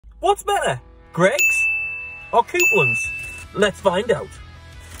What's better, Greggs or Cooplands? Let's find out.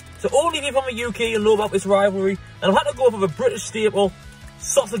 So only if you're from the UK you'll know about this rivalry, and I've had to go for the British staple,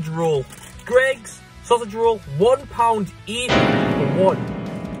 sausage roll. Greggs sausage roll, £1.80 for one.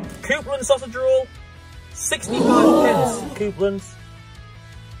 Cooplands sausage roll, 65 pence. Cooplands,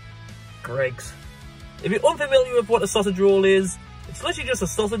 Greggs. If you're unfamiliar with what a sausage roll is, it's literally just a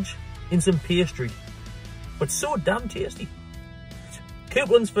sausage in some pastry, but so damn tasty.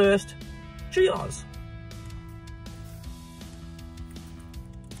 Cooplands first. Cheers.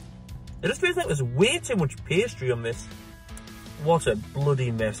 I just feel like there's way too much pastry on this. What a bloody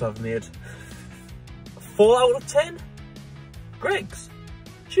mess I've made. 4 out of 10? Greggs.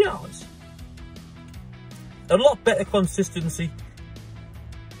 Cheers. A lot better consistency.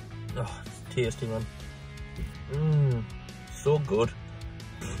 Oh, it's tasty, man. So good.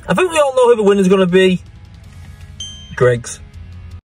 I think we all know who the winner's going to be. Greggs.